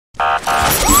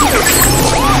Hey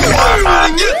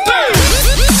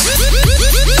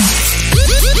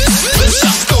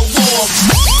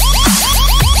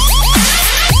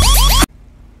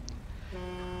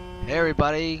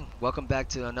everybody, welcome back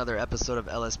to another episode of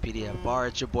Lspdfr.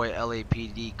 It's your boy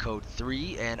LAPD Code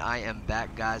 3, and I am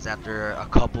back, guys, after a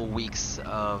couple weeks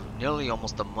of nearly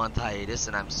almost a month hiatus,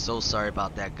 and I'm so sorry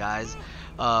about that, guys.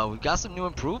 We've got some new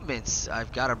improvements.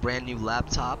 I've got a brand new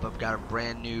laptop. I've got a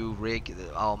brand new rig,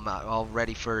 all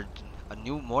ready for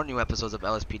more new episodes of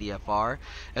Lspdfr.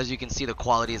 As you can see, the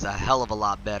quality is a hell of a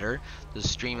lot better. The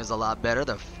stream is a lot better.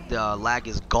 The lag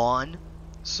is gone.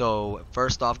 So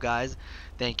first off, guys,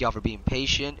 thank y'all for being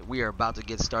patient. We are about to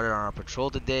get started on our patrol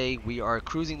today. We are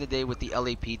cruising today with the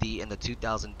LAPD in the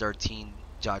 2013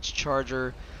 Dodge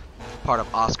Charger, part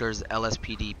of Oscar's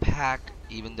LSPD pack,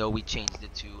 even though we changed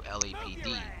it to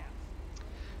LAPD.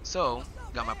 So,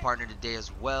 got my partner today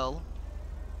as well.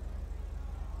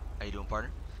 How you doing, partner?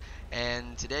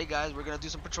 And today, guys, we're going to do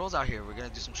some patrols out here. We're going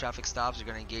to do some traffic stops. We're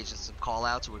going to engage in some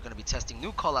call-outs. We're going to be testing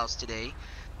new call-outs today.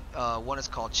 One is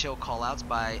called Chill Callouts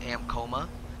by Amcoma,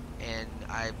 and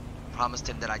I promised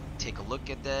him that I'd take a look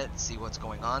at that, see what's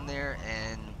going on there,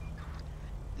 and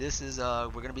this is we're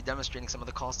going to be demonstrating some of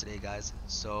the calls today, guys.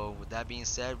 So with that being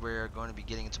said, we're going to be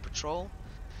getting into patrol.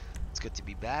 It's good to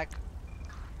be back.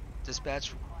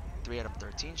 Dispatch 3 Adam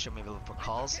 13, show me available for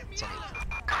calls.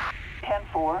 10-8.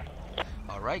 10-4.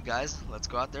 Alright, guys, let's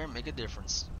go out there and make a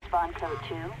difference. Respond code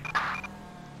 2.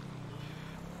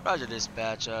 Roger,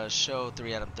 dispatch. Show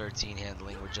 3 Adam 13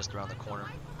 handling. We're just around the corner.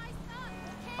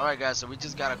 Alright, guys, so we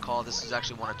just got a call. This is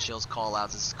actually one of Chill's call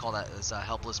outs. This is called it's a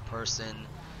helpless person,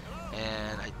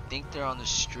 and I think they're on the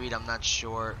street. I'm not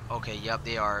sure. Okay, yep,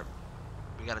 they are.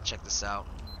 We gotta check this out.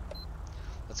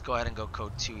 Let's go ahead and go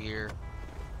code 2 here.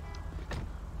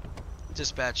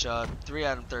 Dispatch 3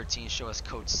 Adam 13, show us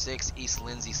code 6, East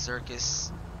Lindsay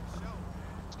Circus.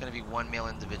 It's gonna be one male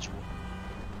individual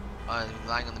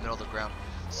lying in the middle of the ground.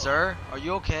 Sir, are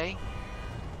you okay?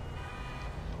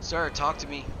 Sir, talk to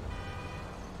me.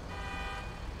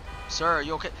 Sir, are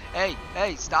you okay?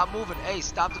 Hey, stop moving. Hey,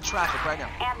 stop the traffic right now.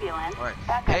 Ambulance. Alright.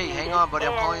 Hey, hang on, buddy.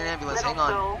 I'm calling you an ambulance. Hang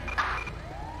on.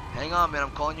 Hang on, man.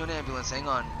 I'm calling you an ambulance. Hang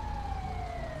on.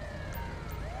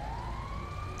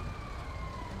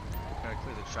 Gotta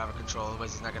clear the traffic control,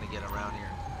 otherwise he's not gonna get around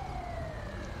here.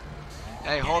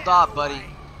 Hey, hold off, buddy.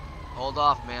 Hold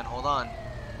off, man. Hold on.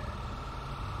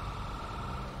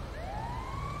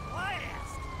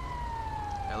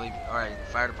 Alright,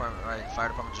 fire department. Alright, fire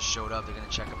department just showed up. They're gonna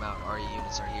check them out. RE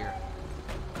units are here.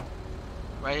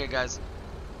 Right here, guys.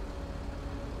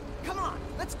 Come on,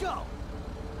 let's go.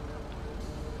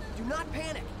 Do not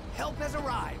panic. Help has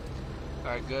arrived.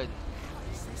 Alright, good.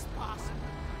 How is this possible?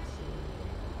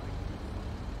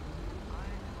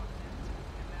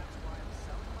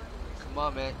 Come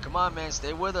on, man. Come on, man.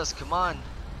 Stay with us. Come on.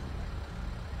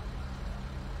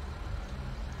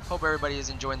 Hope everybody is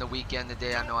enjoying the weekend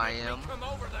today. I know I am.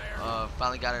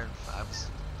 Finally got it.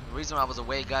 The reason I was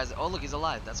away, guys. Oh, look, he's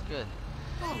alive. That's good.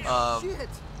 Shit.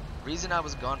 Reason I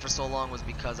was gone for so long was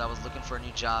because I was looking for a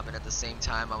new job, and at the same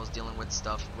time I was dealing with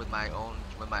stuff with my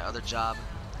other job,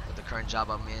 with the current job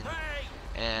I'm in,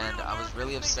 and I was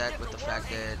really upset with the fact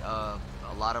that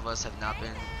a lot of us have not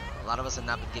been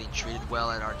getting treated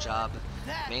well at our job.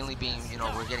 Mainly being,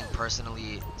 we're getting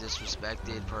personally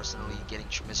disrespected, personally getting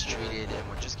mistreated, and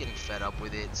we're just getting fed up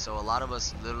with it. So a lot of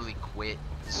us literally quit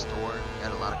the store. We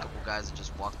had a couple guys that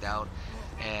just walked out,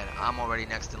 and I'm already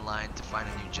next in line to find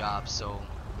a new job. So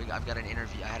I've got an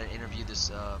interview. I had an interview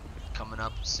this coming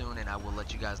up soon, and I will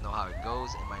let you guys know how it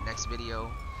goes in my next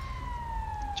video.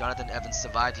 Jonathan Evans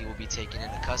survived. He will be taken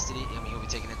into custody. He'll be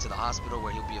taken into the hospital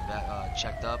where he'll be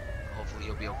checked up. Hopefully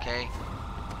he'll be okay.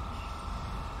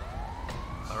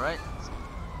 Alright.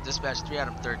 Dispatch 3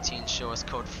 Adam 13, show us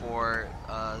code 4.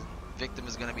 Victim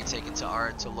is going to be taken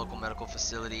to local medical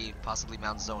facility, possibly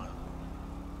Mount Zona.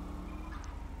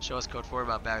 Show us code 4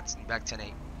 about back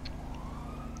 10-8.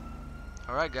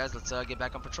 Alright, guys, let's get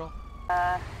back on patrol.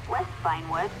 West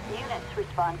Vinewood. Units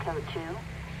respond code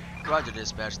 2. Roger,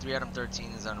 dispatch. 3 Adam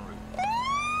 13 is en route.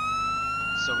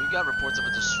 So we've got reports of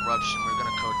a disruption. We're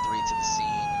going to code 3 to the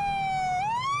scene.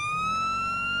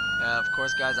 Of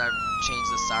course, guys, I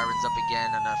changed the sirens up again,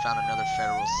 and I found another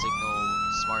Federal Signal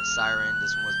smart siren.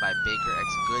 This one was by Baker X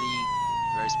Goody.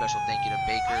 Very special thank you to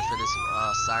Baker for this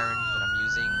siren that I'm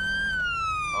using.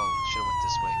 Oh, should have went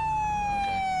this way.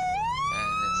 Okay. And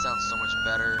it sounds so much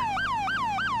better.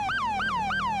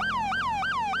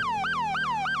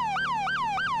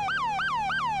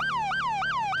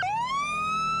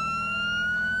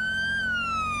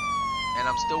 And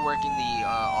I'm still working the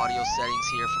audio settings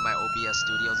here for my OBS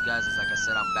Studios, guys. As like I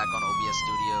said, I'm back on OBS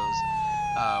Studios.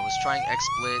 I was trying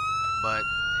XSplit, but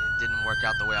it didn't work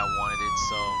out the way I wanted it,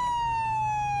 so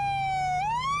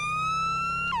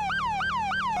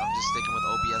I'm just sticking with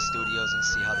OBS Studios and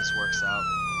see how this works out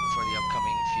for the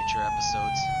upcoming future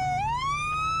episodes.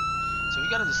 So we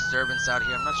got a disturbance out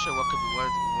here. I'm not sure what could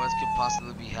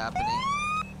possibly be happening.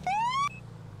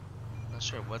 Not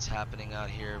sure what's happening out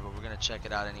here, but we're gonna check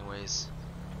it out anyways.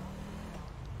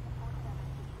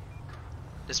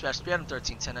 Dispatch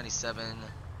 313 1097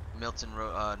 Milton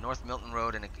Road, North Milton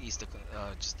Road, and east,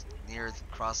 just near the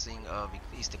crossing of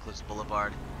East Eclipse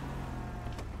Boulevard.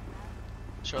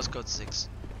 Show us code 6.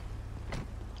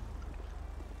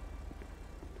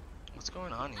 What's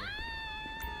going on here?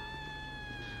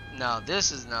 Now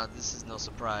this is no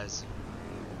surprise.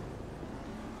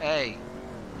 Hey,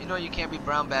 you know you can't be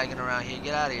brown bagging around here.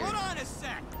 Get out of here. Hold on a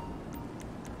sec.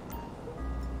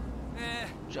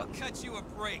 I'll cut you a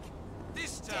break.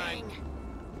 This time. Dang.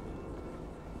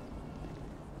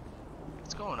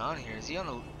 What's going on here? Is he on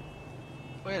a...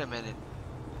 Wait a minute.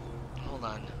 Hold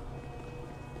on.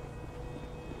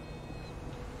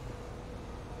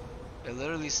 It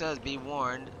literally says, be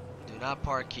warned, do not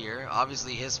park here.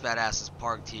 Obviously his fat ass is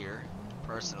parked here,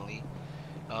 personally.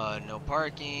 No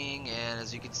parking, and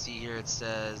as you can see here it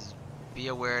says, be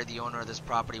aware the owner of this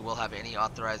property will have any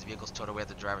authorized vehicles towed away at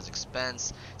the driver's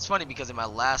expense. It's funny because in my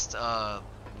last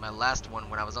one,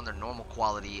 when I was under normal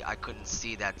quality, I couldn't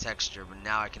see that texture, but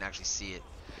now I can actually see it.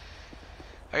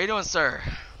 How you doing, sir?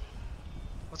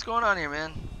 What's going on here,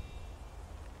 man?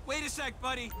 Wait a sec,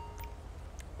 buddy.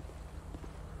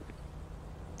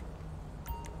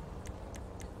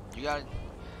 You got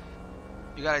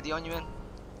ID on you, man?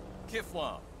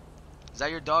 Kiflam. Is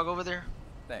that your dog over there?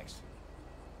 Thanks.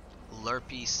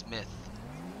 Lurpy Smith.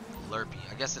 Lurpy.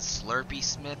 I guess it's Slurpy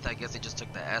Smith. I guess they just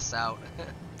took the S out.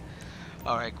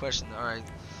 Alright, question. Alright.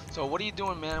 So what are you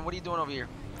doing, man? What are you doing over here?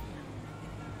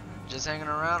 Just hanging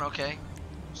around? Okay.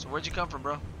 So where'd you come from,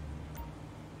 bro?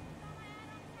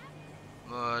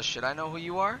 Should I know who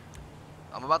you are?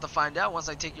 I'm about to find out once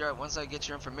I get your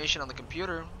information on the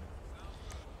computer.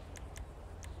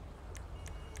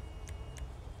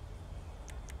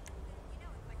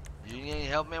 You need any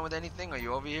help, man, with anything? Are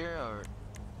you over here, or?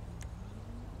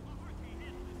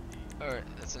 Alright,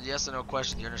 that's a yes or no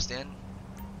question, do you understand?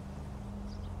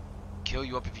 Kill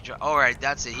you up if you try. Alright,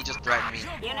 that's it, he just threatened me.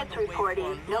 Units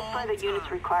reporting. No further units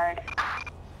required.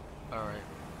 Alright.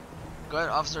 Go ahead,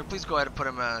 officer, please go ahead and put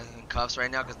him in cuffs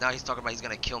right now, because now he's talking about he's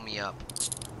gonna kill me up.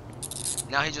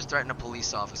 Now he just threatened a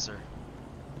police officer.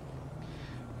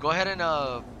 Go ahead and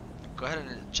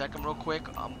check him real quick.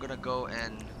 I'm gonna go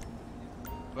ahead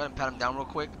and pat him down real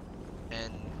quick,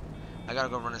 and I gotta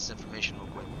go run this information real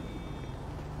quick.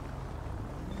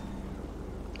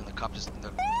 And the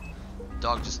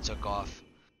dog just took off.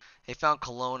 They found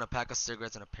cologne, a pack of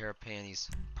cigarettes, and a pair of panties.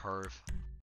 Perv.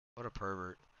 What a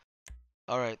pervert.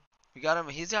 Alright, we got him.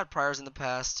 He's had priors in the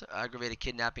past, aggravated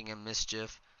kidnapping and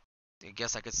mischief. I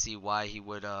guess I could see why he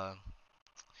would,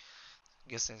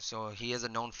 so he is a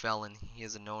known felon. He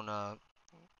is a known,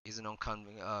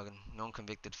 known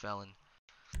convicted felon.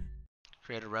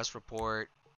 Create arrest report.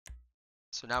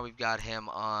 So now we've got him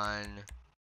on.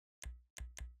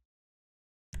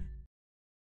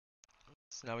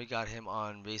 So now we got him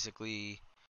on basically.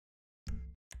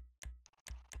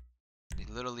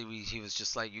 Literally, he was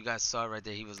just like you guys saw right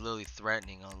there. He was literally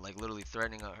threatening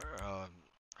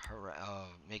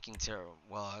making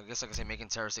well, I guess I could say making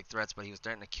terroristic threats, but he was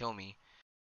threatening to kill me.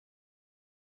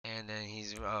 And then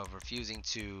he's refusing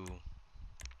to.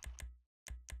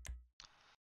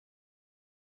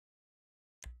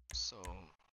 So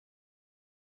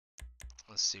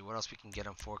let's see what else we can get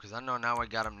him for, because I know now I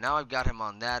got him. Now I've got him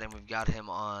on that, and we've got him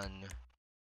on.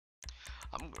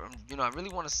 I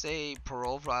really want to say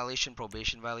parole violation,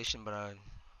 probation violation, but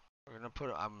we're gonna put.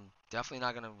 I'm definitely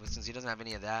not gonna, since he doesn't have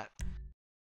any of that.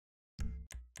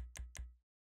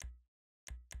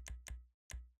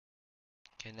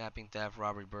 Kidnapping, theft,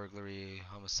 robbery, burglary,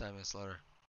 homicide, manslaughter.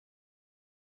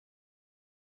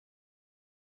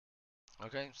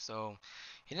 Okay, so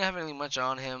he didn't have really much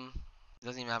on him. He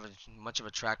doesn't even have much of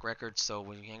a track record, so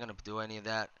we ain't gonna do any of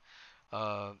that.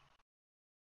 So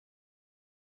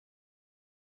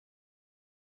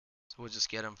we'll just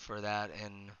get him for that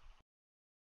and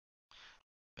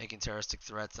making terroristic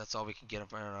threats. That's all we can get him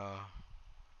for.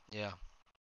 Yeah.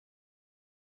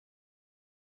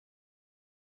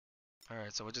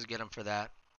 Alright, so we'll just get him for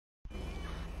that.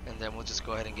 And then we'll just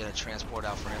go ahead and get a transport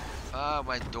out for him. Ah,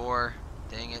 my door.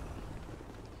 Dang it.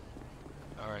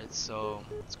 Alright, so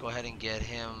let's go ahead and get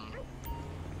him.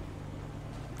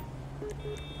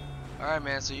 Alright,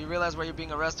 man, so you realize what you're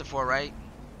being arrested for, right?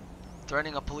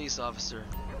 Threatening a police officer.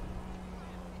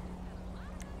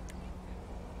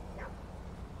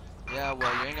 Yeah,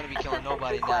 well, you ain't gonna be killing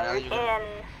nobody now. Required You're gonna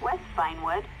in West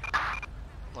Vinewood.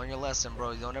 learn your lesson,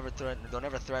 bro. Don't ever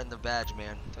threaten the badge,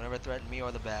 man. Don't ever threaten me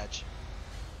or the badge.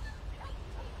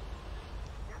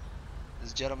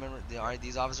 This gentleman, alright,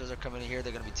 these officers are coming in here.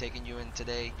 They're gonna be taking you in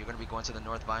today. You're gonna be going to the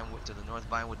North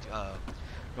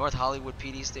Hollywood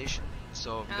PD station.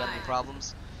 So if you got any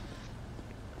problems,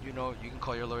 you know you can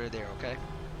call your lawyer there, okay?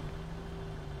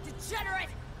 Degenerate!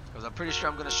 Because I'm pretty sure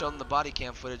I'm gonna show them the body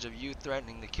cam footage of you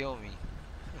threatening to kill me.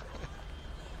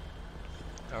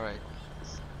 Alright,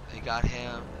 they got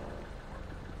him.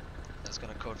 That's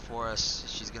gonna code for us.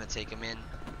 She's gonna take him in.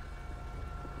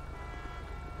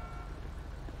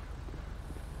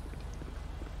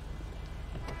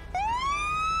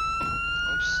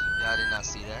 Oops, yeah, I did not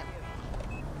see that.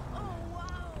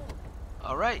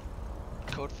 Alright,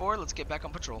 code 4, let's get back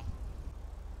on patrol.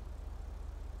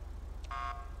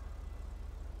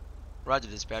 Roger,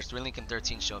 dispatch. 3 Lincoln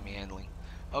 13 showed me handling.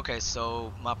 Okay,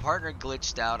 so my partner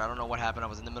glitched out. I don't know what happened. I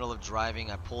was in the middle of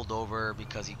driving. I pulled over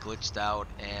because he glitched out,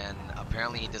 and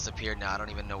apparently he disappeared. Now I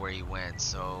don't even know where he went.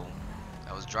 So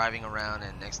I was driving around,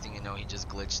 and next thing you know, he just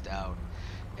glitched out.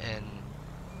 And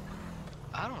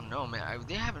I don't know, man. I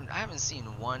haven't seen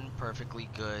one perfectly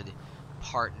good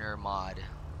partner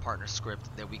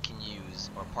script that we can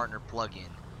use, or partner plugin.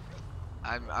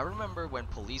 I remember when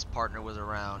Police Partner was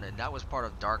around, and that was part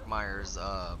of Darkmire's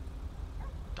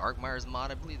mod,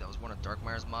 I believe. That was one of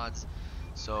Darkmire's mods.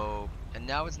 So, and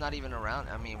now it's not even around.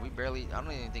 I mean, I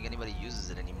don't even think anybody uses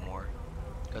it anymore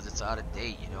because it's out of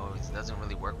date, you know. It doesn't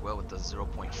really work well with the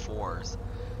 0.4s.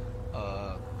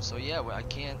 So yeah, well, I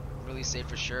can't really say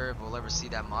for sure if we'll ever see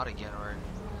that mod again, or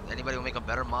anybody will make a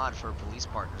better mod for Police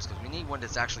Partners, because we need one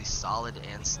that's actually solid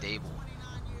and stable.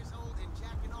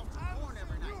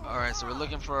 Alright, so we're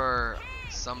looking for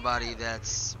somebody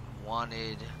that's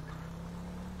wanted,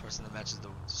 person that matches the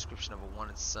description of a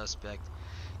wanted suspect.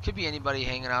 Could be anybody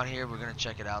hanging out here. We're gonna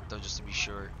check it out though, just to be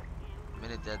sure. The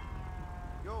minute that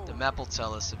the map will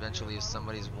tell us eventually if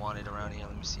somebody's wanted around here.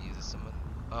 Let me see. Is this someone?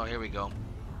 Oh, here we go.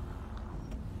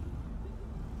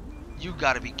 You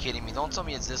gotta be kidding me. Don't tell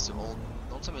me it's this old.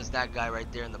 Don't tell me it's that guy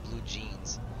right there in the blue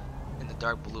jeans, in the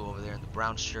dark blue over there, in the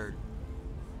brown shirt.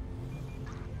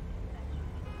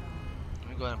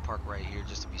 Go ahead and park right here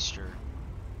just to be sure.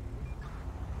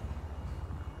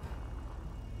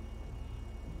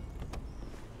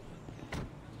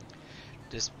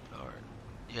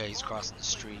 Yeah, he's crossing the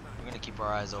street. We're gonna keep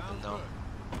our eyes open though.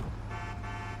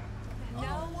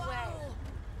 No way.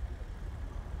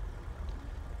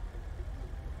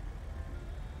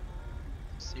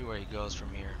 See where he goes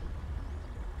from here.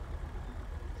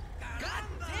 God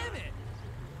damn it!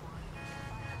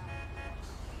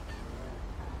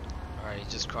 Alright, he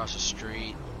just crossed the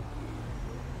street.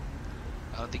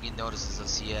 I don't think he notices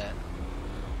us yet.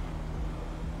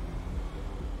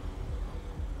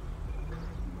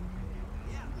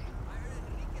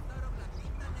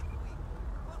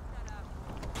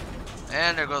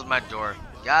 And there goes my door.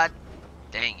 God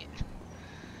dang it.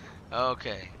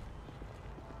 Okay.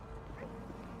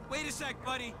 Wait a sec,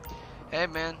 buddy. Hey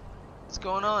man, what's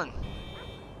going on?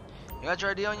 You got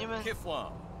your ID on you, man?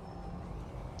 Kiflam.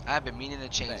 I've been meaning to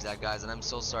change Thanks. that, guys, and I'm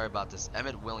so sorry about this.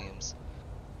 Emmett Williams.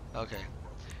 Okay.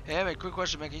 Hey, Emmett, quick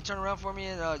question, man. Can you turn around for me?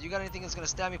 And you got anything that's gonna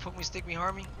stab me, poke me, stick me,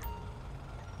 harm me?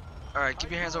 All right,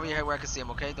 keep your hands over your head where I can see them,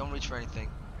 okay? Don't reach for anything,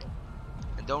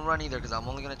 and don't run either, because I'm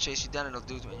only gonna chase you down, and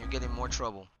you'll get in more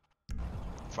trouble.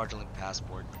 Fraudulent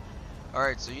passport. All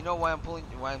right, so you know why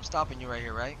I'm stopping you right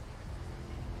here, right?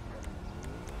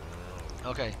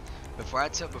 Okay. Before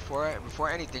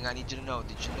anything, I need you to know.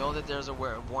 Did you know that there's a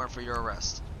warrant for your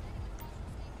arrest?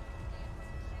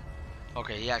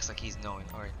 Okay, he acts like he's knowing.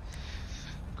 All right.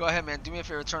 Go ahead, man. Do me a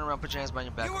favor. Turn around. Put your hands behind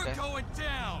your back. You were Okay. going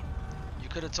down. You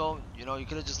could have told. You know. You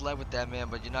could have just led with that, man.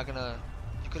 But you're not gonna.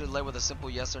 You could have led with a simple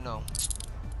yes or no.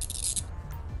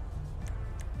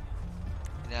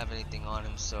 Didn't have anything on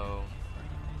him, so.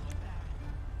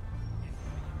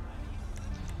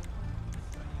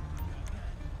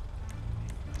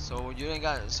 So you didn't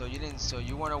got. So you didn't. So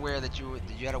you weren't aware that you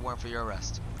had a warrant for your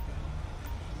arrest.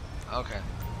 Okay.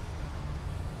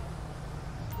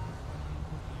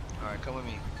 All right, come with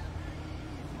me.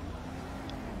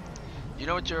 You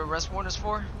know what your arrest warrant is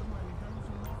for?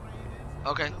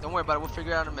 Okay, don't worry about it. We'll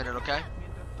figure it out in a minute, okay?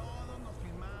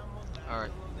 All right.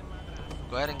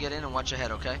 Go ahead and get in and watch your head,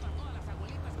 okay?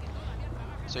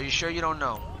 So you sure you don't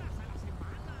know?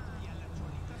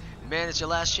 Man, it's your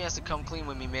last chance to come clean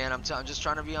with me, man. I'm just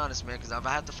trying to be honest, man. Because if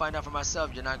I have to find out for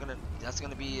myself, you're not gonna. That's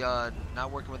gonna be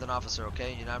not working with an officer,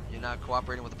 okay? You're not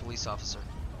cooperating with a police officer.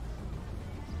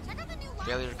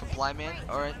 Failure to comply, man.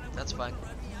 All right, that's fine.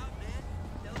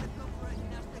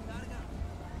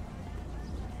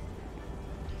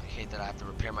 I hate that I have to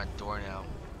repair my door now.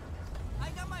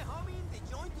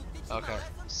 Okay,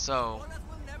 so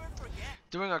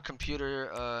during our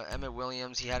computer, Emmett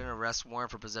Williams, he had an arrest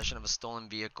warrant for possession of a stolen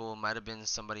vehicle. Might have been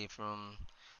somebody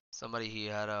he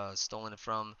had stolen it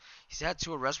from. He's had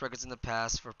 2 arrest records in the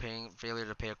past for failure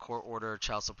to pay a court order,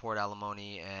 child support,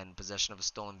 alimony, and possession of a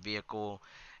stolen vehicle,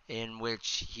 in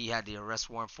which he had the arrest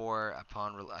warrant for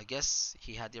upon. I guess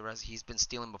he had the arrest. He's been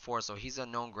stealing before, so he's a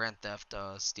known grand theft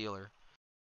stealer.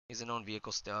 He's a known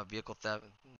vehicle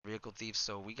thief.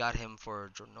 So we got him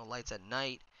for no lights at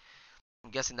night.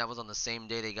 I'm guessing that was on the same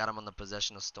day they got him on the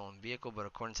possession of stolen vehicle, but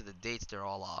according to the dates, they're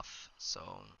all off.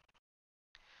 So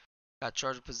got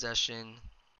charged with possession.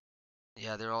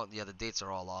 Yeah, the dates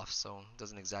are all off, so it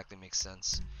doesn't exactly make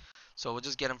sense. So we'll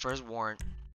just get him for his warrant.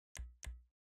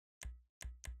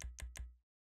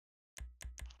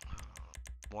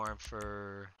 Warrant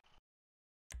for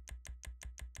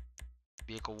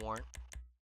vehicle warrant.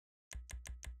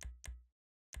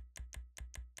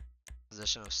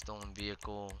 Possession of stolen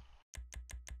vehicle.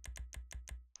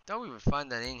 Thought we would find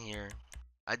that in here.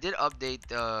 I did update,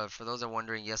 for those that are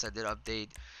wondering, yes, I did update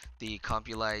the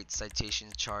Compulite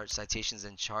citations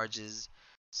and charges.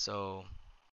 So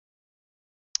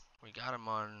we got him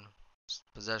on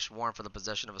warrant for the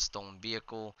possession of a stolen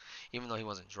vehicle, even though he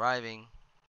wasn't driving.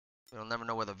 We'll never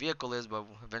know where the vehicle is, but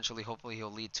eventually, hopefully,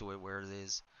 he'll lead to it where it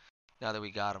is. Now that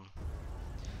we got him,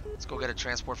 let's go get a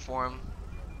transport for him.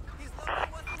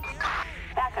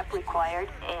 Backup required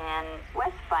in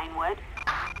West Vinewood.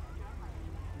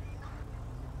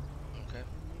 Okay.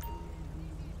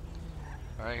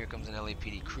 Alright, here comes an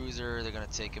LAPD cruiser. They're gonna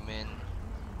take him in.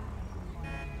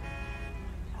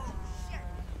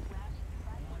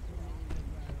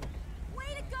 Way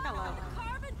to go! Hello. The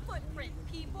carbon footprint,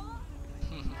 people.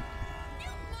 You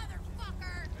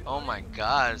motherfucker! Oh my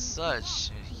God,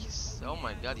 oh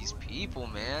my God, these people,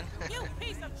 man. You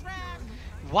piece of trash!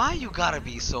 Why you gotta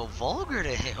be so vulgar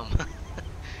to him?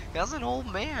 That's an old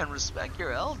man. Respect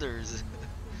your elders.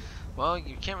 Well,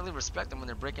 you can't really respect them when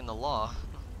they're breaking the law,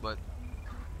 but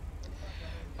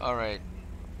alright.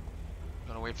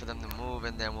 Gonna wait for them to move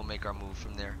and then we'll make our move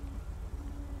from there.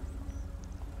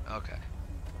 Okay.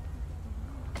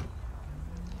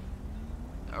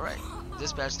 Alright.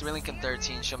 Dispatch 3 Lincoln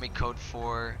 13, show me code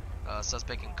 4,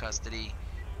 suspect in custody.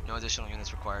 No additional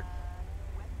units required.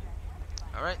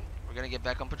 Alright, we're gonna get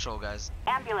back on patrol, guys.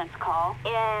 Ambulance call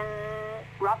in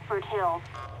Rockford Hills.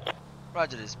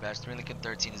 Roger, dispatch. 3 Lincoln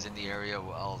 13 is in the area.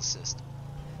 I'll assist.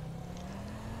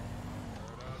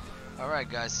 Alright,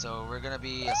 guys, so we're gonna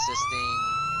be assisting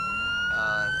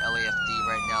LAFD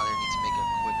right now. They need to make a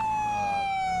quick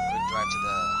drive to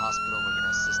the hospital. We're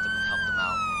gonna assist them and help them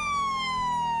out.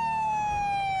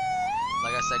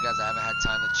 Like I said, guys, I haven't had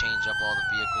time to change up all the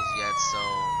vehicles yet, so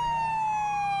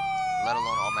let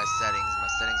alone all my settings. My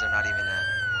settings are not even at.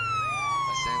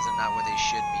 My settings are not where they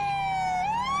should be.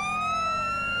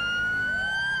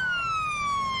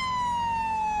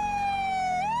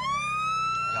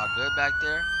 Y'all good back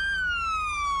there?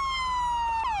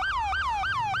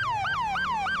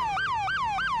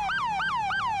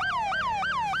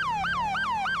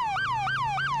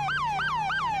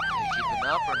 They keeping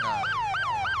up or not?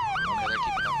 Okay, they're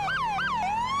keeping up now.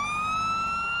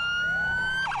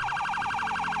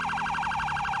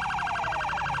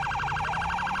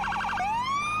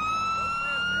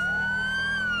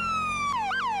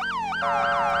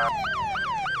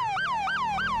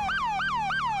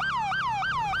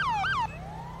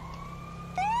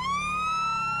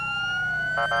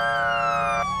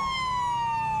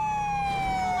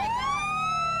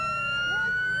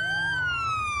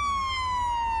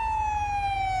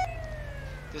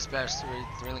 Dispatch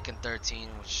 3 Lincoln 13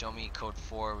 will show me code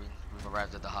 4. We've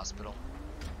arrived at the hospital.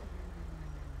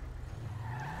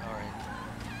 Alright.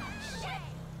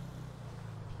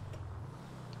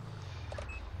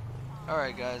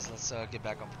 Alright, guys, let's get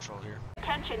back on patrol here.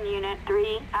 Attention Unit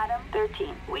 3, Adam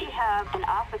 13. We have an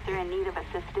officer in need of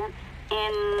assistance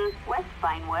in West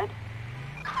Vinewood.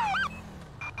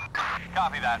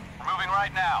 Copy that. We're moving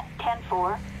right now.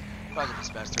 10-4. Roger,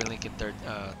 dispatch 3 Lincoln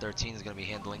 13 is going to be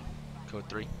handling code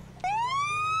 3.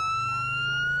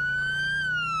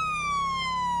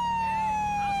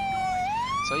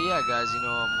 So yeah, guys, you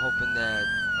know, I'm hoping that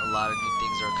a lot of new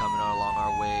things are coming along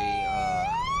our way.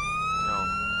 You know,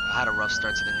 I had a rough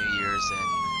start to the New Year's, and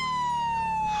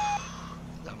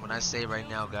I'm when I say right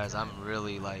now, guys, I'm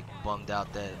really like bummed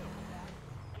out that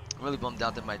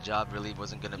my job really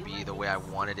wasn't gonna be the way I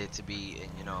wanted it to be,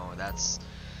 and you know that's,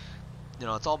 you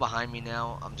know, it's all behind me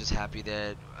now. I'm just happy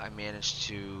that I managed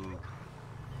to,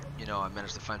 you know,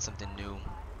 find something new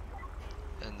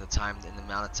in the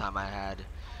amount of time I had,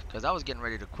 because I was getting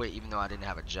ready to quit even though I didn't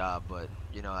have a job, but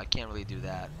you know I can't really do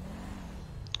that.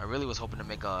 I really was hoping to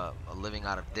make a living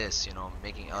out of this, you know,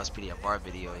 making Lspdfr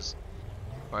videos,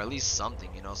 or at least something,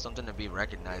 you know, something to be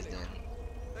recognized in.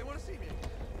 They want to see me.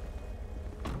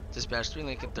 Dispatch 3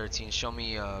 Lincoln 13, show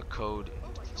me code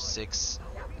 6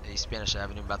 East Spanish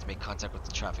Avenue. I'm about to make contact with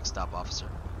the traffic stop officer.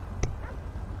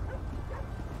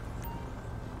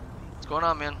 What's going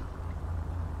on, man?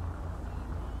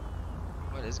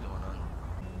 What is going on?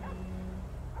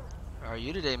 How are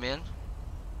you today, man?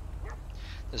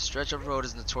 The stretch of road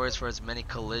is notorious for its many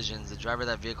collisions. The driver of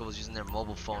that vehicle was using their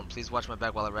mobile phone. Please watch my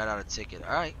back while I write out a ticket.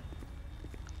 Alright.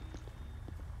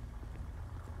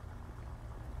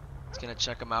 Just gonna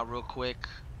check him out real quick.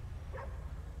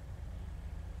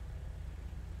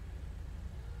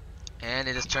 And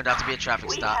it has turned out to be a traffic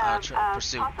stop,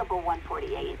 pursuit. Possible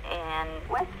 148 in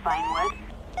West Vinewood.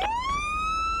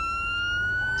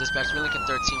 Dispatch Lincoln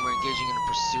 13, we're engaging in a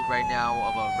pursuit right now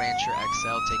of a Rancher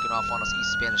XL taking off on us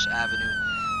East Spanish Avenue.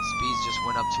 Speeds just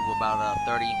went up to about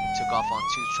 30. Took off on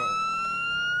two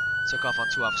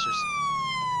officers.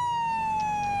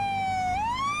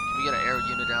 Can we get an air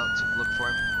unit out to look for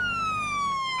him?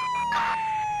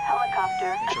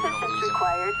 Helicopter Make sure we don't assistance lose him.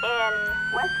 required in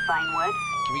West Vinewood.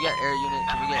 Can we get air unit?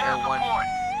 Can we get air 1?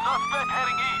 Suspect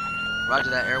heading east. Roger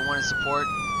that. Air 1 in support.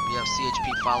 We have CHP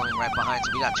following right behind,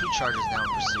 so we got 2 chargers now in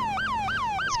pursuit.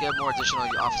 Let's get more additional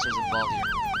officers involved here.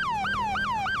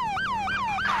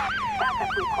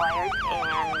 Backup required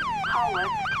in Hollis.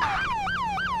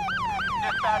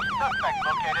 Dispatch, suspect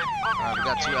located. Alright, we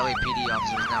got 2 LAPD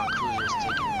officers now and cruisers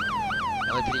taken.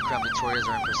 LAPD Crown Victorias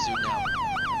are in pursuit now.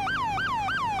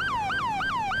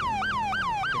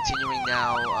 Continuing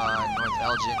now, North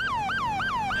Elgin.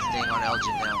 Staying on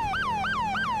Elgin now.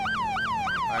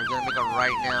 Alright, we're gonna make a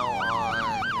right now on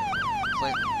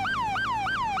Clinton.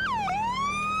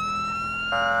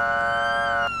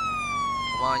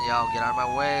 Come on, y'all, get out of my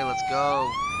way. Let's go.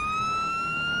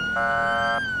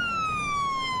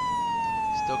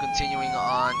 Still continuing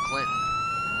on Clinton.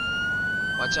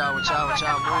 Watch out, watch out, watch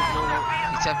out. Move, move, move.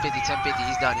 He's 1050, 1050.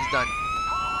 He's done, he's done.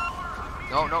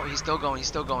 No, no, he's still going, he's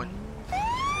still going.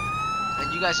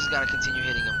 And you guys just gotta continue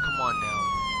hitting him. Come on now.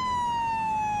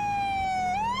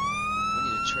 We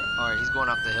need to alright, he's going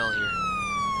off the hill here.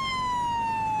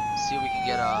 See if we can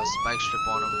get a spike strip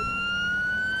on him.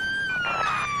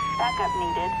 Backup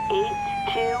needed.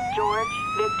 82 George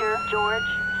Victor George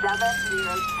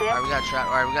 706. Alright, we got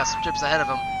alright, we got strips ahead of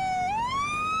him.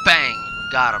 Bang!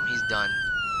 Got him. He's done.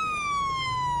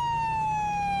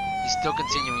 He's still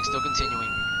continuing, still continuing.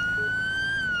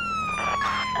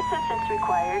 Assistance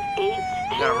required. 82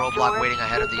 We got a roadblock George waiting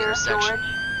ahead of the Victor intersection.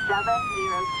 George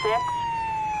 706.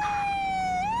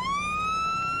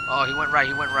 Oh, he went right,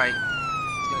 he went right.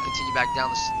 He's gonna continue back down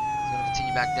he's gonna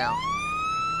continue back down.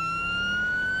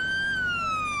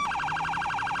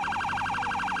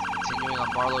 Continuing on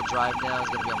Marlowe Drive now. He's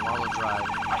gonna be on Marlowe Drive.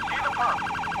 I see the perp.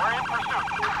 We're in pursuit.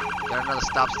 Got another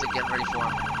stop stick getting ready for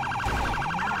him.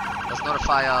 Let's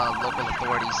notify local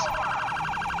authorities.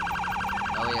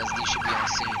 LASD should be on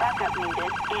scene. Backup needed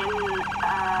in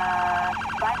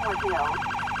Vinewood Hills.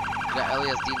 We got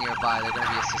LASD nearby. They're gonna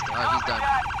be assisting. Oh, he's done.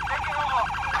 Taking a look.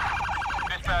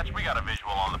 Dispatch, we got a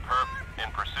visual on the perp.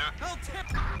 In pursuit. They'll tip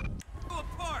you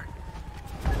apart.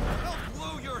 They'll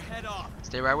blow your head off.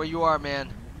 Stay right where you are,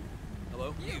 man.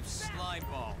 Hello? You slime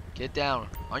ball. Get down.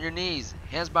 On your knees.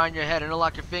 Hands behind your head.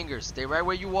 Interlock your fingers. Stay right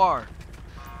where you are.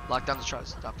 Lock down the truck.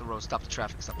 Stop the road. Stop the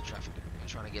traffic. Stop the traffic. I'm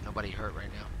trying to get nobody hurt right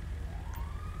now.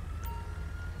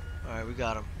 Alright, we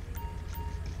got him.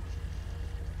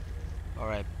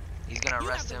 Alright. He's gonna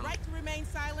arrest him. You have the right to remain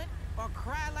silent or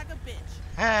cry like a bitch.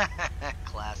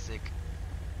 Classic.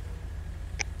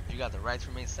 You got the right to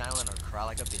remain silent or cry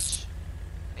like a bitch.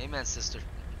 Amen, sister.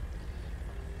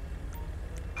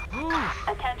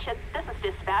 Attention, this is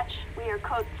dispatch. We are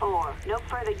code 4. No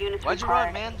further units Why'd you required.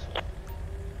 run, man?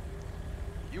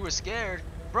 You were scared.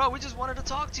 Bro, we just wanted to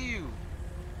talk to you.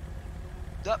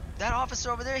 That officer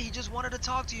over there, he just wanted to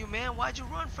talk to you, man. Why'd you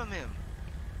run from him?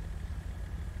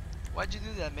 Why'd you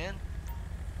do that, man?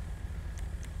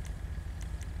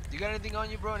 You got anything on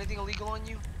you, bro? Anything illegal on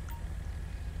you?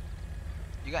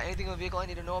 You got anything in the vehicle I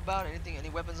need to know about? Anything? Any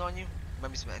weapons on you?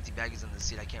 Might be some empty baggies in the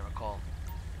seat. I can't recall.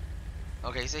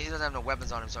 Okay, he said he doesn't have no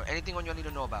weapons on him. So anything on you I need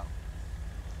to know about?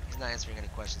 He's not answering any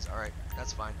questions. All right,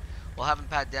 that's fine. We'll have him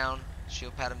pat down.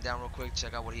 Shield pat him down real quick,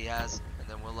 check out what he has, and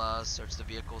then we'll search the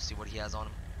vehicle, see what he has on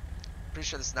him. Pretty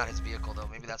sure this is not his vehicle though.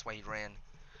 Maybe that's why he ran.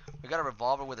 We got a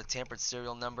revolver with a tampered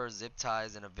serial number, zip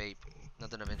ties, and a vape.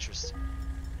 Nothing of interest.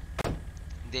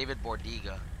 David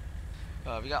Bordiga.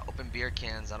 We got open beer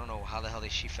cans. I don't know how the hell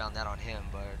she found that on him,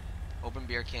 but open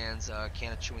beer cans,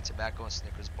 can of chewing tobacco, and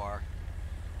Snickers bar.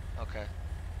 Okay.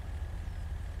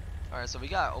 Alright, so we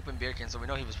got open beer cans, so we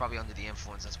know he was probably under the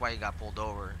influence. That's why he got pulled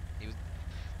over.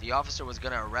 The officer was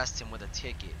going to arrest him with a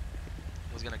ticket.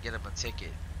 He was going to get him a ticket.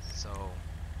 So,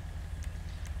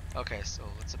 okay, so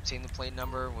let's obtain the plate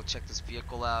number. We'll check this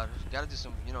vehicle out. Got to do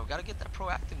some, got to get that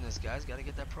proactiveness, guys. Got to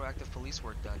get that proactive police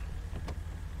work done.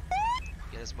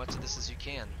 Get as much of this as you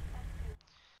can.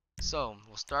 So,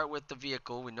 we'll start with the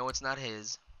vehicle. We know it's not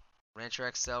his.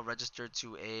 Rancher XL registered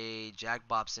to a Jack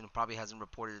Bobson. Probably hasn't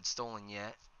reported it stolen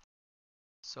yet.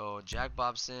 So Jack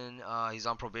Bobson, he's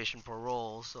on probation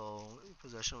parole, so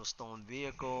possession of a stolen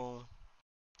vehicle.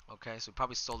 Okay, so he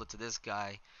probably sold it to this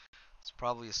guy. It's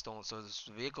probably a stolen, so this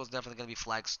vehicle is definitely going to be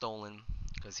flagged stolen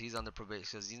because he's under probation,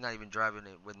 because he's not even driving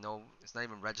it with no, it's not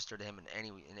even registered to him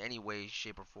in any way,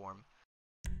 shape, or form.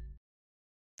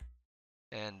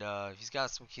 And he's got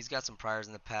some priors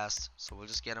in the past, so we'll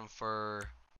just get him for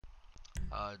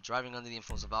driving under the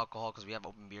influence of alcohol because we have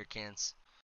open beer cans.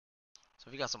 So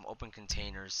we got some open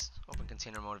containers, open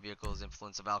container motor vehicles,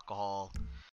 influence of alcohol.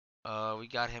 We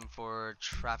got him for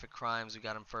traffic crimes. We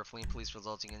got him for fleeing police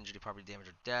resulting in injury, property damage,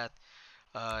 or death.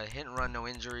 Hit and run, no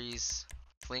injuries.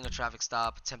 Fleeing a traffic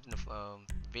stop, attempting to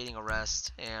evading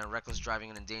arrest, and reckless driving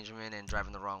and endangerment and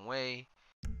driving the wrong way.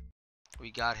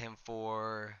 We got him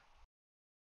for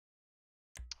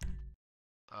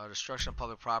destruction of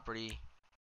public property.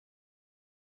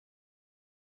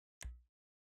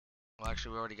 Well,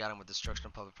 actually, we already got him with destruction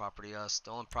of public property.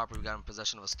 Stolen property, we got him in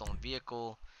possession of a stolen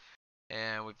vehicle.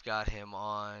 And we've got him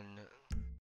on...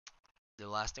 The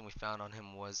last thing we found on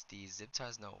him was the zip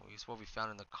ties. No, it's what we found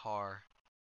in the car.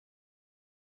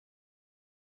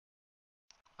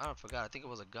 I forgot. I think it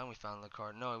was a gun we found in the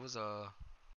car. No, it was a...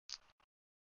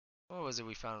 What was it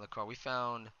we found in the car? We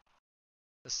found...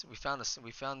 This, we found a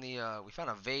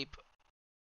vape.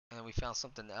 And then we found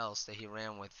something else that he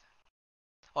ran with.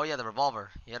 Oh yeah, the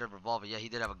revolver. He had a revolver. Yeah, he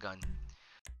did have a gun.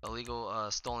 Illegal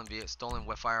stolen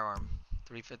firearm.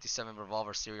 357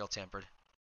 revolver, serial tampered.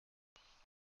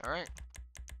 Alright.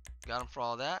 Got him for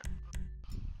all that.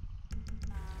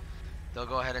 They'll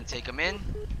go ahead and take him in.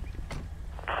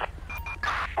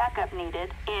 Backup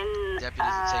needed in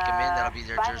Deputies will take him in. That'll be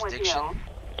their jurisdiction.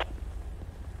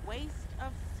 Waste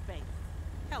of space.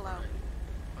 Hello.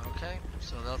 Okay,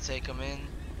 so they'll take him in.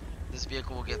 This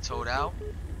vehicle will get towed out.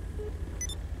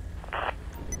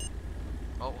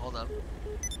 Oh, hold up.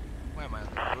 Why am I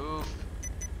on the roof?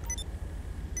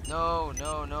 No,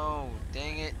 no, no.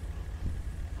 Dang it.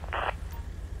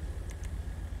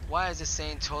 Why is it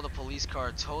saying tow the police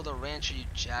car? Tow the rancher, you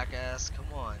jackass. Come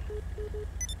on.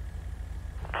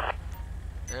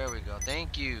 There we go.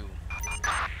 Thank you.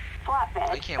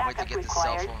 I can't wait to get this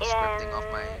cell phone scripting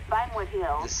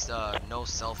off this no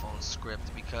cell phone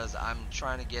script, because I'm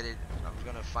trying to get it. I'm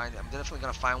definitely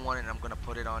gonna find one, and I'm gonna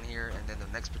put it on here, and then the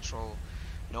next patrol,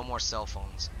 no more cell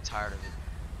phones. I'm tired of it.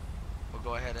 We'll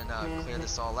go ahead and clear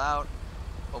this all out,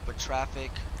 open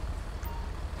traffic,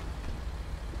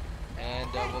 and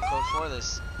we'll code for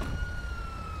this.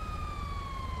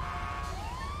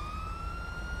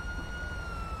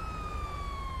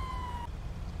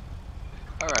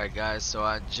 Alright guys, so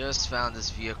I just found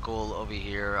this vehicle over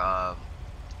here.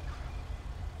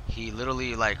 He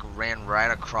literally ran right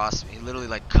across me. He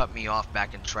literally cut me off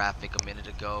back in traffic a minute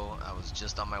ago. I was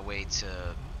just on my way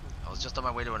to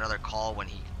another call when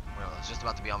I was just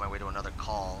about to be on my way to another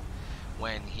call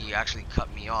when he actually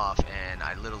cut me off, and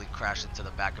I literally crashed into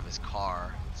the back of his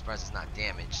car. I'm surprised it's not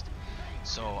damaged.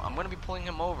 So I'm gonna be pulling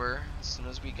him over as soon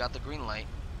as we got the green light.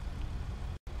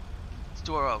 Let's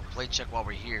do our plate check while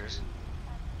we're here.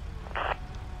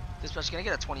 Dispatch, can I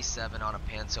get a 27 on a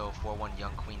Panto 41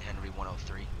 Young Queen Henry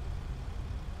 103?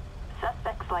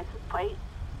 Suspect's license plate.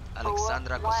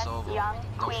 Alexandra Kosovo, Young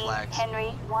no Queen flags. Henry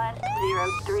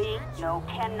 103, no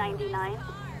 1099.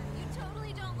 You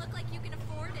totally don't look like you can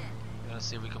afford it. I'm gonna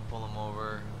see if we can pull him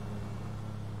over.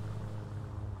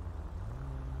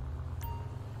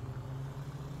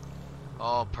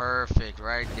 Oh, perfect,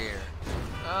 right there.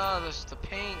 Oh, there's the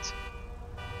paint.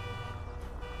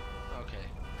 Okay.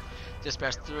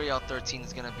 Dispatch 3L13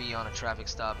 is gonna be on a traffic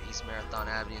stop, East Marathon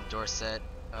Avenue in Dorset.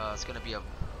 It's gonna be a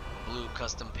blue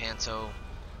custom Panto.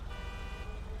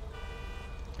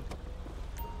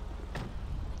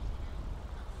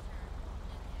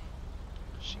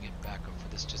 Should get backup for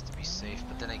this just to be safe,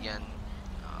 but then again,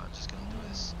 I'm just gonna do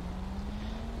this.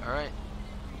 Alright.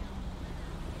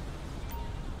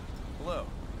 Hello.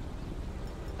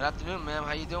 Good afternoon, ma'am.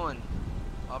 How you doing?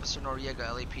 Officer Noriega,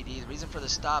 LAPD. The reason for the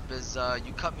stop is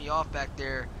you cut me off back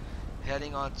there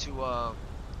heading onto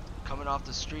coming off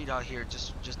the street out here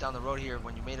just down the road here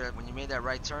when you made that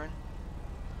right turn.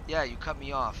 Yeah, you cut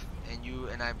me off,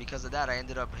 and I because of that I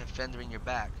ended up fendering your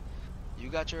back. You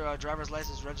got your driver's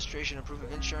license, registration, and proof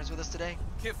of insurance with us today?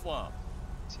 Kiflam.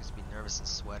 Seems to be nervous and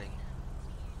sweating.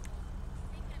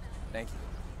 Thank you.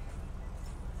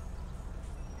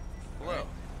 Hello.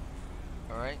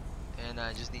 Alright, and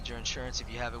I just need your insurance if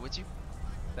you have it with you.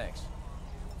 Thanks.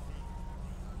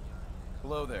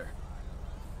 Hello there.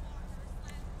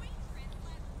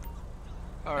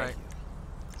 Alright.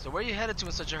 So where are you headed to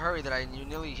in such a hurry that you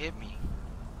nearly hit me?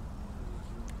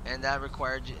 And that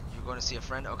required you're going to see a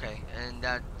friend? Okay. And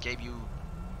that gave you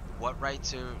what right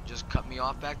to just cut me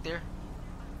off back there?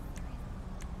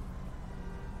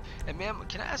 And ma'am,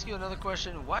 can I ask you another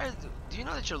question? Do you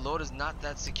know that your load is not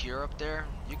that secure up there?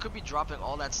 You could be dropping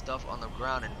all that stuff on the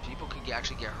ground and people could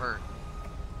actually get hurt.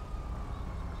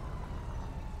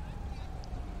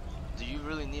 Do you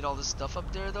really need all this stuff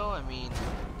up there though? I mean,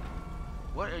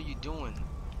 what are you doing?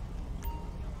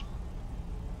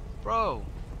 Bro,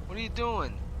 what are you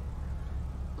doing?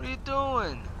 What are you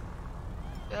doing?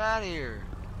 Get out of here.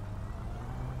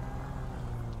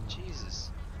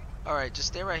 Jesus. Alright, just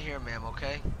stay right here, ma'am,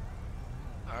 okay?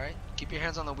 Alright, keep your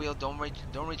hands on the wheel. Don't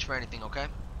reach for anything, okay?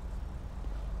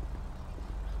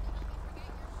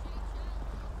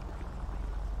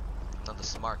 Another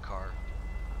smart car.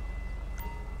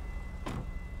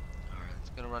 Alright, it's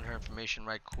gonna run her information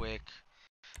right quick.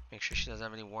 Make sure she doesn't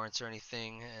have any warrants or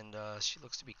anything, and she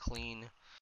looks to be clean.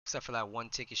 Except for that one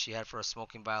ticket she had for a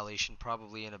smoking violation,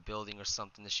 probably in a building or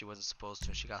something that she wasn't supposed to,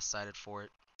 and she got cited for it.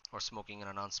 Or smoking in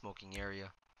a non-smoking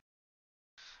area.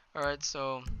 Alright,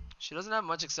 so she doesn't have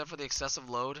much except for the excessive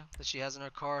load that she has in her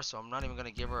car, so I'm not even going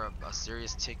to give her a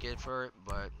serious ticket for it,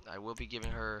 but I will be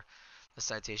giving her a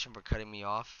citation for cutting me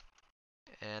off,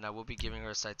 and I will be giving her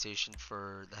a citation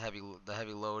for the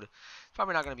heavy load.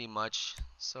 Probably not going to be much,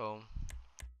 so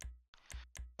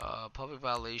public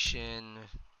violation,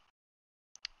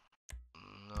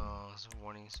 no, some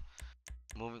warnings,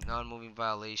 non-moving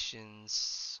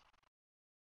violations.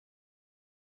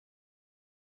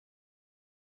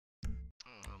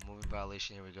 Moving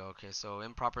violation, here we go. Okay, so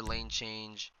improper lane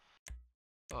change,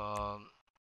 because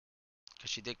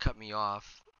she did cut me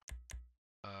off.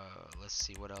 Let's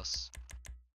see what else.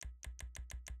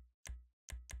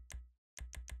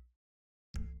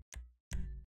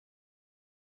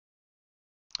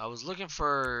 I was looking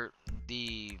for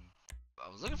the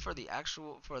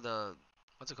actual, for the,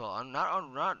 what's it called,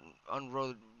 not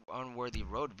unworthy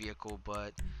road vehicle,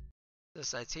 but the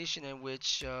citation in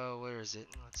which where is it?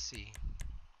 Let's see.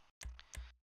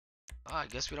 I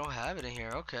guess we don't have it in here.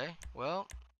 Okay, well,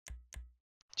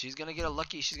 she's gonna get a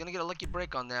lucky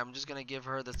break on that. I'm just gonna give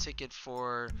her the ticket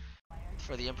for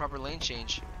the improper lane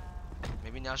change.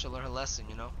 Maybe now she'll learn her lesson,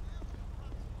 you know.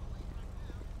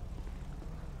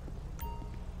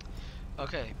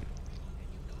 Okay,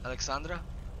 Alexandra.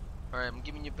 Alright, I'm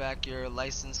giving you back your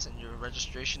license and your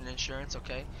registration and insurance,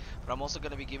 okay? But I'm also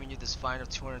gonna be giving you this fine of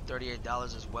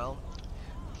 $238 as well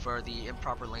for the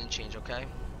improper lane change, okay?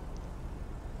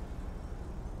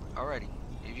 Alrighty,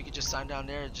 if you could just sign down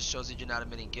there, it just shows that you're not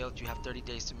admitting guilt. You have 30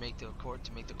 days to make the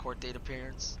court date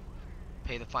appearance,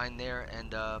 pay the fine there,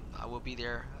 and I will be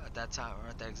there at that time, or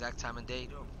at that exact time and date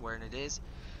of when it is.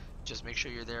 Just make sure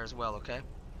you're there as well, okay?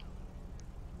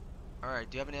 Alright,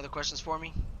 do you have any other questions for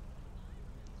me?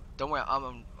 Don't worry,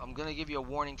 I'm gonna give you a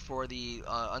warning for the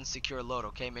unsecure load,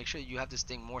 okay? Make sure you have this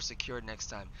thing more secured next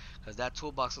time, because that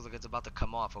toolbox looks like it's about to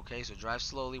come off, okay? So drive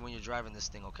slowly when you're driving this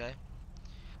thing, okay?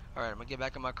 Alright, I'm gonna get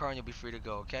back in my car and you'll be free to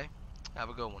go, okay? Have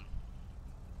a good one.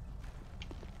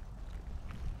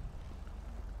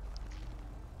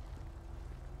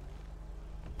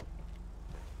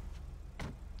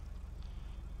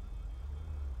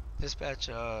 Dispatch,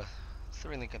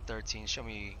 3 Lincoln 13, show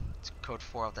me code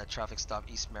 4 of that traffic stop,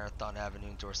 East Marathon Avenue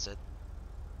in Dorset.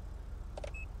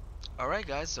 Alright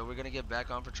guys, so we're gonna get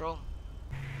back on patrol.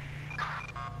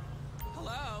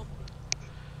 Hello?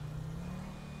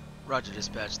 Roger,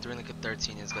 dispatch, 3 Lincoln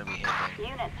 13 is gonna be handling.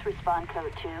 Units respond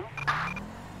code 2.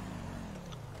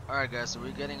 Alright guys, so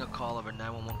we're getting a call of a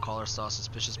 911 caller saw a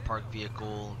suspicious parked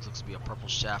vehicle. It looks to be a purple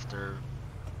shafter.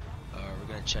 We're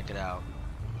gonna check it out.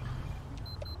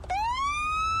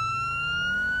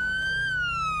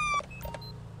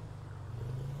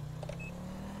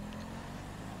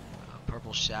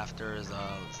 Purple shafter is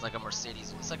it's like a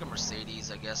Mercedes. It's like a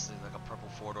Mercedes, I guess. It's like a purple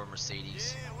four-door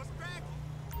Mercedes. Yeah, what's cracking?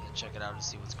 check it out and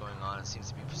see what's going on. It seems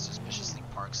to be suspiciously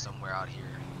parked somewhere out here.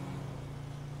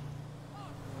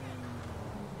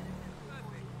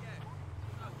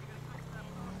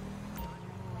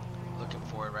 Looking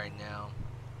for it right now.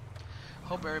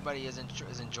 Hope everybody is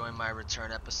enjoying my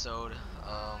return episode.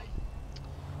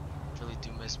 Really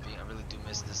do miss being. I really do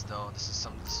miss this though. This is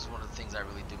one of the things I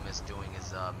really do miss doing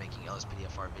is making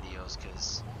Lspdfr videos,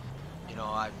 because you know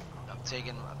I'm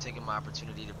taking my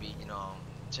opportunity to be, you know,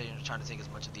 trying to take as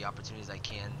much of the opportunities I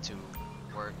can to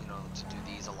work, you know, to do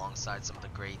these alongside some of the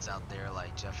greats out there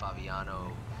like Jeff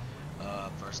Favignano,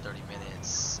 First 30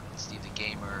 Minutes, Steve the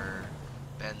Gamer,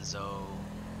 Benzo,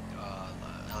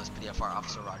 Lspdfr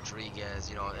Officer Rodriguez.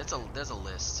 You know, there's a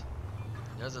list.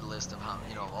 There's a list of how,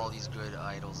 you know, all these good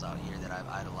idols out here that I've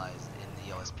idolized in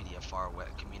the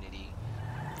Lspdfr community.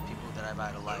 People that I've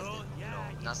idolized. You know,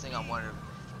 not saying I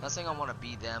want to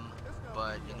be them,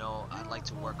 but you know, I'd like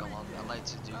to work along. I'd like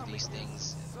to do these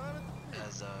things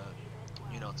as a,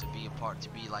 you know, to be a part, to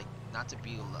be like, not to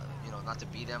be, you know, not to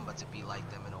be them, but to be like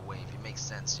them in a way. If it makes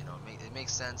sense, you know, it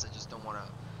makes sense. I just don't want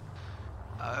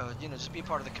to, you know, just be a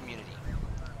part of the community.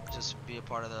 Just be a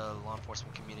part of the law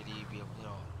enforcement community. Be, you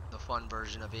know, the fun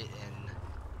version of it, and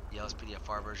the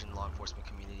Lspdfr version, law enforcement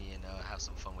community, and have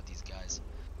some fun with these guys.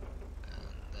 And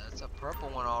that's a purple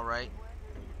one, all right.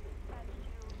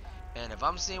 And if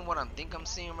I'm seeing what I think I'm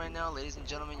seeing right now, ladies and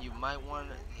gentlemen, you might want,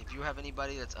 if you have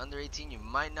anybody that's under 18, you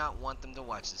might not want them to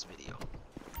watch this video.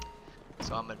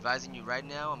 So I'm advising you right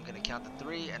now. I'm gonna count to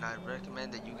 3, and I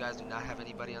recommend that you guys do not have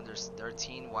anybody under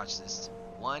 13 watch this.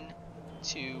 1,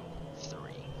 2, 3.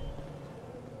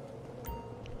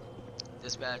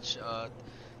 Dispatch,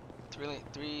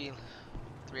 3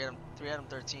 Adam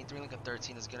 13, 3 Lincoln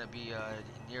 13 is gonna be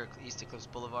near East Eclipse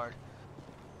Boulevard.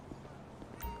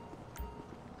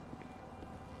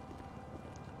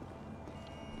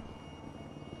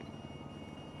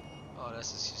 Oh,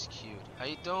 this is just cute. How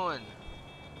you doing?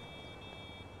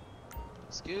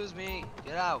 Excuse me.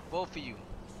 Get out, both of you.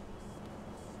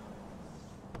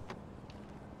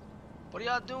 What are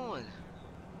y'all doing?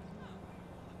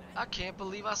 I can't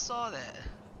believe I saw that.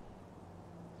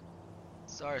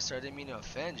 Sorry, sir. I didn't mean to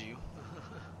offend you.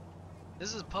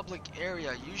 This is a public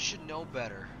area. You should know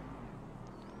better.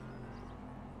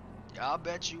 Yeah, I'll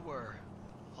bet you were.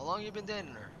 How long you been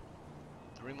dating her?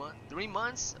 3 months? 3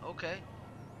 months? Okay.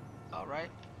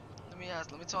 Alright. Let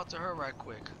me talk to her right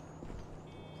quick.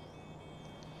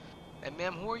 Hey,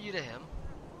 ma'am, who are you to him?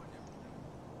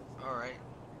 Alright.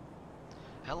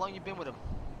 How long you been with him?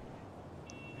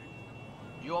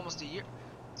 You almost a year?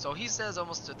 So he says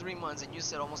almost 3 months, and you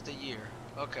said almost a year.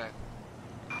 Okay.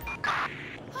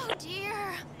 Oh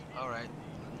dear. Alright.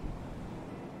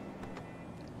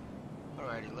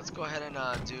 Alrighty, let's go ahead and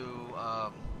do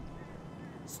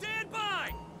Stand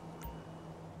by!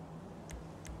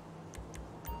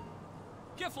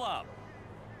 Kiflop!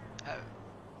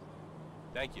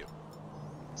 Thank you.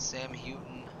 Sam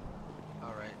Houghton.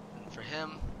 Alright, and for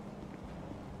him,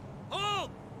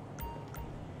 Hold!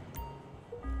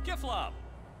 Kiflop!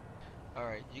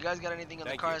 alright, you guys got anything in the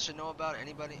Thank car you. I should know about?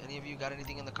 Anybody? Any of you got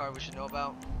anything in the car we should know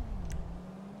about?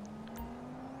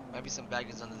 Might be some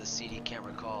baggage under the seat, he can't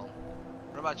recall.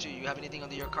 What about you? You have anything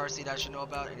under your car seat I should know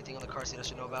about? Anything on the car seat I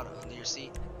should know about under your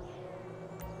seat?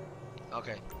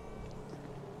 Okay.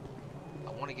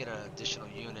 I want to get an additional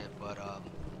unit, but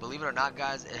believe it or not,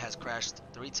 guys, it has crashed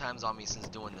 3 times on me since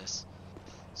doing this.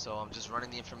 So I'm just running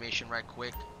the information right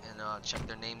quick and check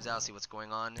their names out, see what's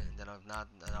going on, and then if not,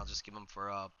 then I'll just give them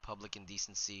for public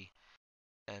indecency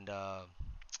and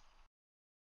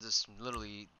just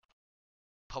literally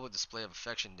public display of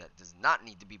affection that does not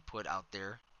need to be put out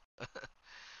there.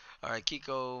 Alright,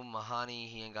 Kiko Mahani,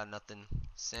 he ain't got nothing.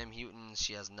 Sam Houghton,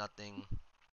 she has nothing.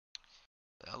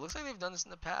 Looks like they've done this in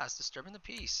the past. Disturbing the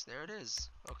peace. There it is.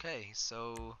 Okay,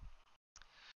 so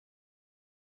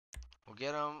we'll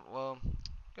get them. Well, I'm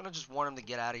gonna just warn them to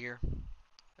get out of here.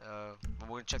 But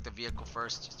we're gonna check the vehicle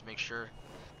first just to make sure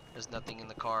there's nothing in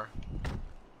the car.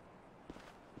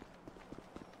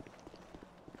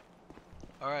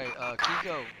 Alright,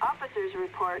 Kiko. Officers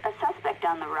report a suspect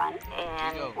on the run in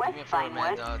Kiko, West do me a favor,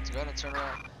 man. Vinewood. Go ahead and turn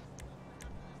around.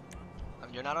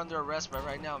 You're not under arrest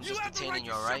right now. I'm just detaining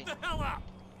you, alright? Shut the hell up!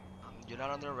 You're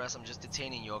not under arrest. I'm just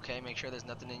detaining you, okay? Make sure there's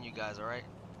nothing in you guys, alright?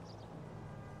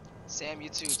 Sam, you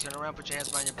too. Turn around, put your hands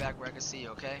behind your back where I can see you,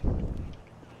 okay?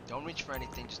 Don't reach for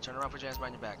anything. Just turn around, put your hands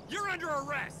behind your back. You're under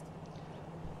arrest!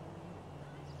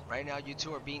 Right now, you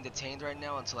two are being detained right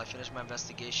now until I finish my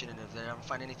investigation, and if they don't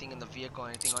find anything in the vehicle,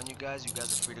 anything on you guys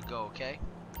are free to go, okay?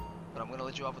 But I'm gonna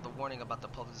let you off with a warning about the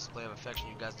public display of affection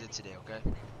you guys did today, okay?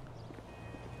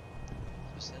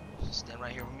 Just stand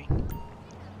right here with me.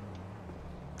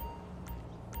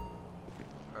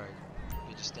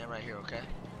 stand right here, okay?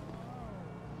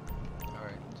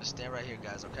 Alright, just stand right here,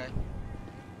 guys, okay?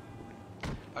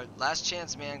 Alright, last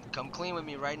chance, man. Come clean with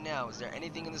me right now. Is there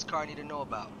anything in this car I need to know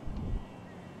about?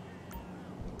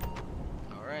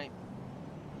 Alright.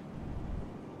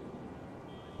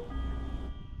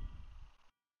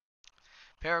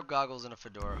 Pair of goggles and a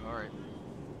fedora. Alright.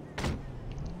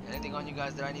 Anything on you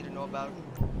guys that I need to know about?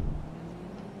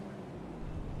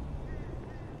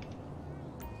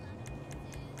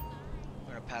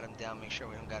 We're gonna pat him down, make sure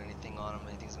we don't got anything on him.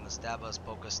 Anything's gonna stab us,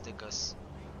 poke us, stick us.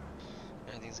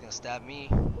 Anything's gonna stab me.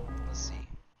 Let's see.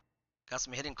 Got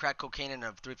some hidden crack cocaine and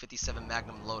a 357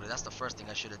 Magnum loaded. That's the first thing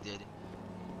I should have did.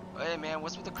 Oh, hey man,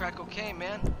 what's with the crack cocaine,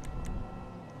 man?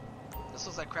 This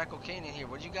looks like crack cocaine in here.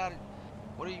 What you got?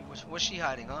 What are you? What's she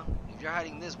hiding, huh? If you're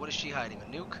hiding this, what is she hiding? A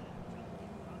nuke?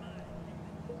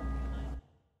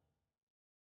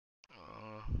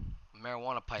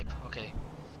 Marijuana pipe. Okay.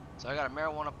 So I got a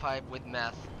marijuana pipe with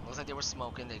meth. Looks like they were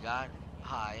smoking. They got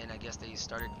high, and I guess they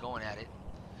started going at it.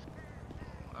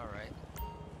 All right.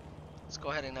 Let's go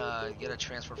ahead and get a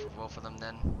transfer for both of them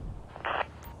then.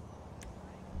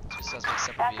 Two suspects,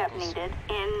 separate Backup vehicles. needed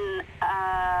in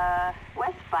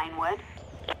West Vinewood.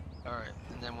 All right,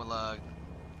 and then we'll I'm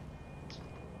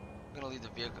gonna leave the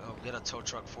vehicle. I'll get a tow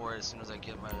truck for it as soon as I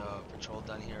get my patrol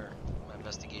done here, my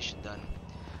investigation done.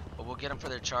 But we'll get them for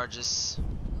their charges.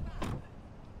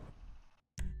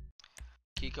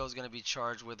 Kiko's gonna be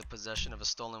charged with the possession of a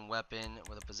stolen weapon,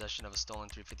 with the possession of a stolen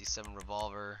 357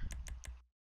 revolver.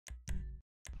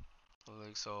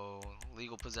 So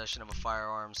legal possession of a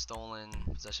firearm stolen,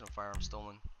 possession of a firearm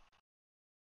stolen.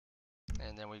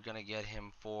 And then we're gonna get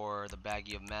him for the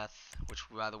baggie of meth, which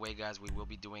by the way guys, we will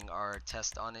be doing our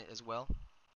test on it as well.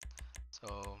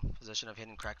 So possession of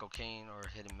hidden crack cocaine or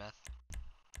hidden meth.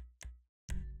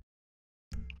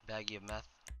 Baggie of meth.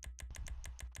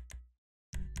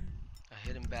 A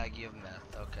hidden baggie of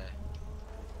meth, okay.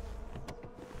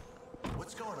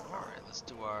 What's going on? Alright, let's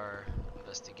do our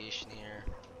investigation here.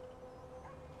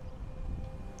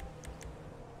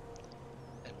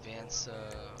 Advance,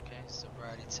 okay,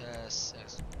 sobriety test.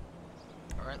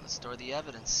 Alright, let's store the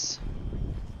evidence.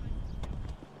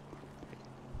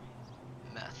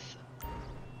 Meth. And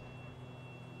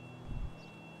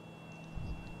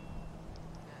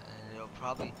it'll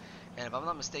probably, and if I'm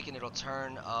not mistaken, it'll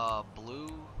turn blue.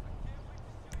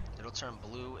 It'll turn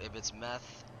blue if it's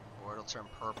meth, or it'll turn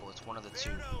purple. It's one of the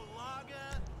two.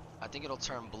 I think it'll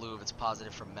turn blue if it's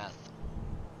positive for meth.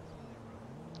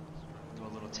 Do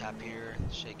a little tap here,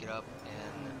 shake it up,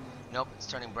 and nope, it's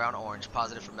turning brown orange.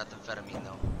 Positive for methamphetamine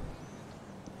though.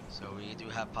 So we do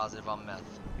have positive on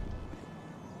meth.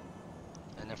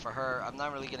 And then for her, I'm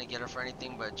not really gonna get her for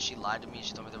anything, but she lied to me.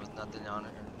 She told me there was nothing on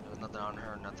her,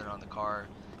 nothing on the car.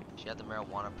 She had the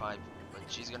marijuana pipe, but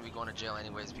she's gonna be going to jail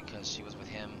anyways because she was with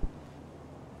him.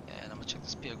 And I'm gonna check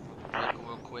this vehicle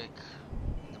real quick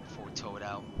before we tow it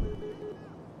out.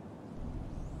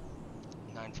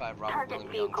 9-5 Robert Target William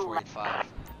Young vehicle 485.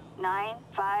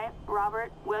 9-5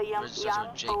 Robert William Registers Young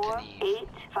with Jake Knieve.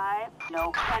 485. No,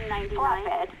 1099.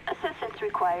 Flatbed. Assistance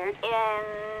required in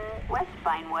West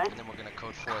Vinewood. And then we're gonna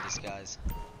code 4 this guys.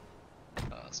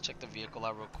 Let's check the vehicle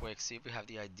out real quick. See if we have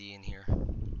the ID in here.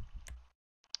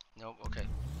 Nope. Okay.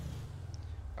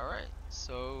 All right.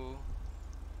 So,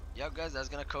 yeah, guys, that's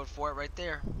gonna code 4 it right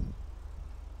there.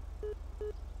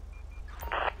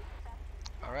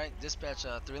 Alright, dispatch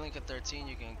 3 Lincoln 13,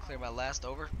 you can clear my last,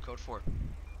 over, code 4.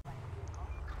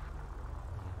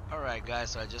 Alright guys,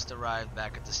 so I just arrived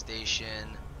back at the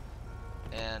station,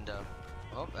 and,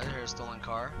 oh, I hear a stolen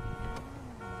car.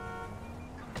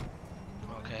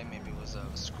 Okay, maybe it was a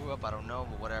screw up, I don't know,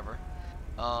 but whatever.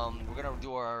 We're gonna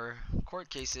do our court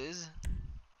cases,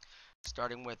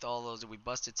 starting with all those that we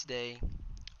busted today.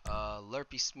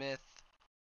 Lurpy Smith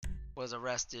was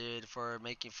arrested for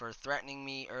threatening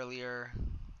me earlier.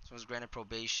 So was granted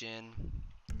probation.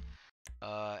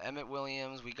 Emmett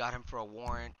Williams, we got him for a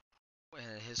warrant,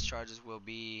 and his charges will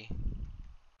be.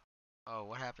 Oh,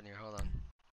 what happened here? Hold on.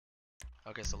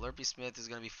 Okay, so Lurpy Smith is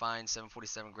gonna be fined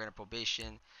 747, granted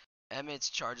probation. Emmett's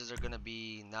charges are gonna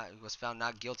be was found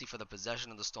not guilty for the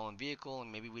possession of the stolen vehicle,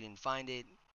 and maybe we didn't find it.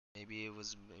 Maybe it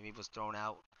was thrown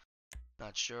out.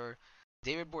 Not sure.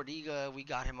 David Bordiga, we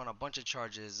got him on a bunch of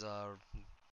charges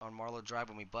on Marlowe Drive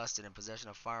when we busted in possession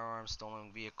of firearms,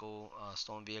 stolen vehicle,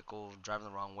 driving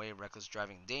the wrong way, reckless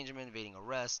driving, endangerment, evading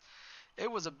arrest.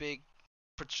 It was a big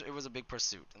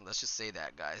pursuit, and let's just say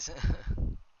that, guys.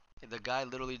 The guy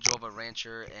literally drove a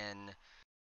Rancher, and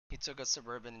he took a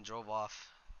Suburban and drove off.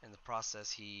 In the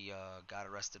process, he got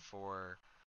arrested for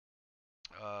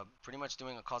pretty much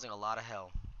causing a lot of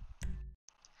hell.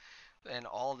 And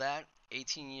all that,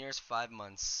 18 years, 5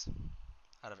 months.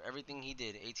 Out of everything he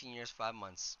did, 18 years, 5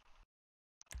 months.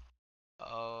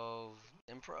 Oh,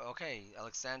 okay,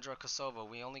 Alexandra Kosova.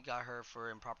 We only got her for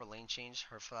improper lane change.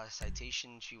 Her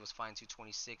citation, she was fined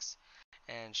 226,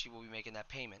 and she will be making that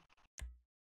payment.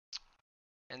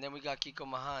 And then we got Kiko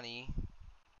Mahani.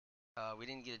 We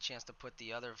didn't get a chance to put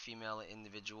the other female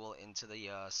individual into the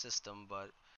system, but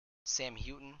Sam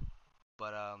Houghton.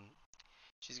 But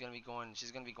she's gonna be going.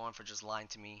 She's gonna be going for just lying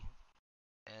to me.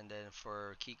 And then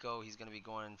for Kiko, he's gonna be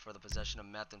going for the possession of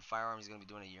meth and firearm. He's gonna be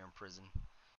doing a year in prison.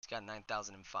 He's got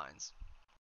 9,000 in fines.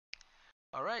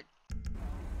 All right.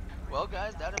 Well,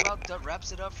 guys, that about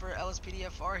wraps it up for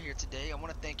Lspdfr here today. I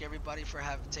want to thank everybody for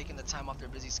taking the time off their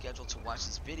busy schedule to watch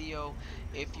this video.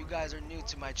 If you guys are new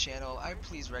to my channel, I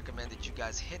please recommend that you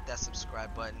guys hit that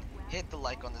subscribe button, hit the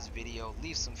like on this video,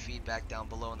 leave some feedback down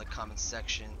below in the comments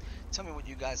section. Tell me what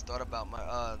you guys thought about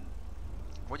my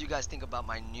what do you guys think about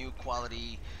my new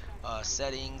quality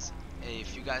settings.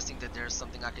 If you guys think that there's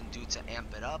something I can do to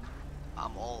amp it up,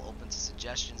 I'm all open to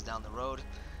suggestions down the road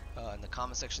in the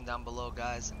comment section down below,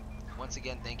 guys. Once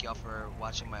again, thank y'all for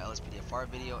watching my Lspdfr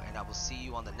video, and I will see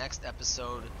you on the next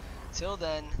episode. Till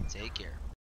then, take care.